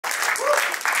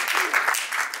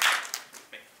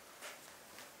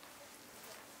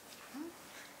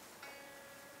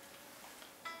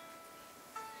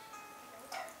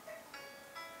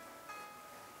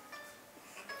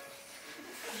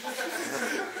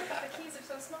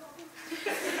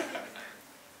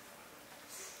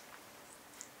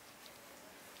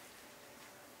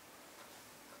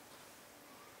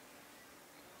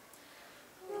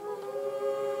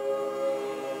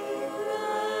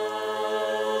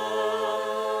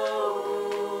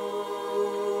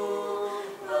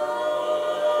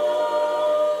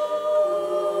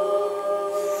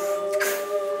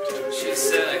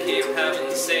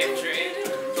same dream.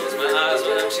 Close my eyes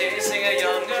when I'm chasing a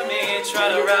younger me.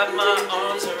 Try to wrap my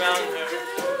arms around her,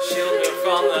 shield her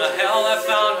from the hell that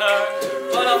found her.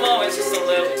 But I'm always just a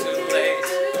little too late.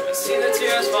 I see the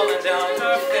tears falling down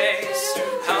her face.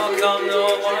 How come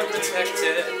no one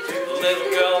protected the little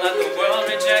girl that the world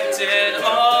rejected?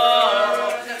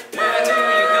 Oh, where do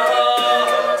you go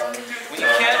when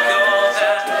you can't go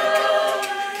back?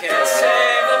 Can't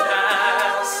save the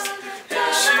past.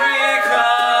 And she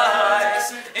cries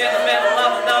in the middle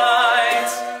of the night.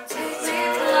 Take me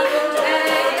far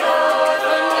away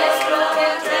from this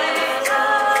broken place,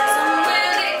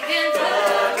 somewhere they can't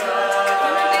hurt.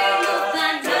 Wanna be moved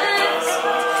by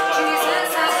mercy.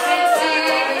 Jesus, I can't see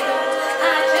you.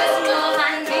 I just know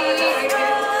I need you.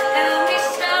 Help me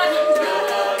start anew.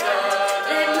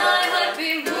 Let my heart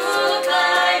be moved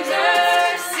by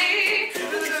mercy.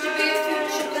 Used to be a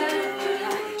future better,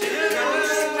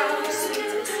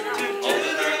 All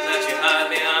the hurt that you hide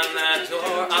behind that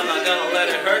door, I'm not gonna let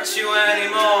it hurt you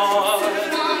anymore.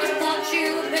 long I thought you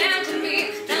abandoned me.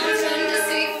 Now I'm starting to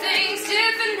see things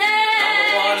differently. I'm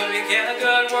the one who began a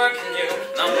good work in you,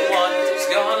 and I'm the one who's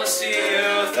gonna see you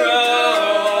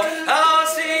through. I'll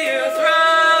see you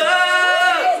through.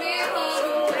 Take me far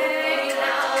away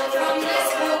now from this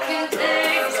broken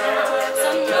place,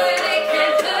 somewhere they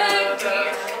can't hurt me.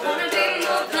 Wanna be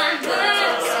moved by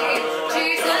mercy.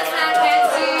 Jesus, I can't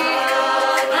see you.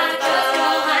 I just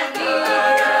know I need you.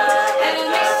 Help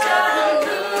me start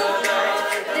anew.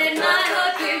 Let my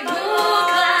heart be moved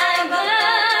by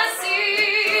mercy.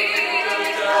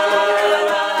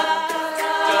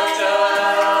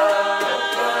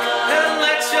 And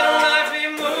let your life be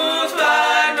moved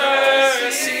by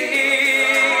mercy.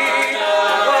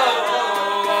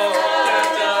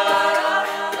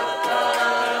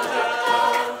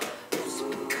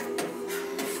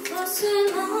 For so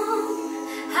long,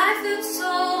 I felt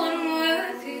so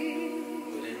unworthy.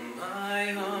 But in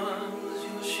my arms,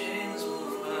 your chains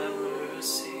move by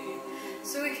mercy.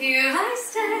 So here I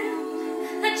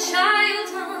stand, a child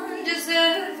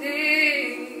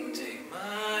undeserving. Take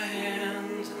my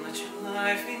hand and let your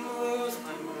life be moved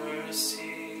by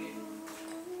mercy.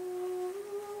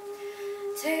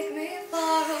 Take me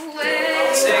far away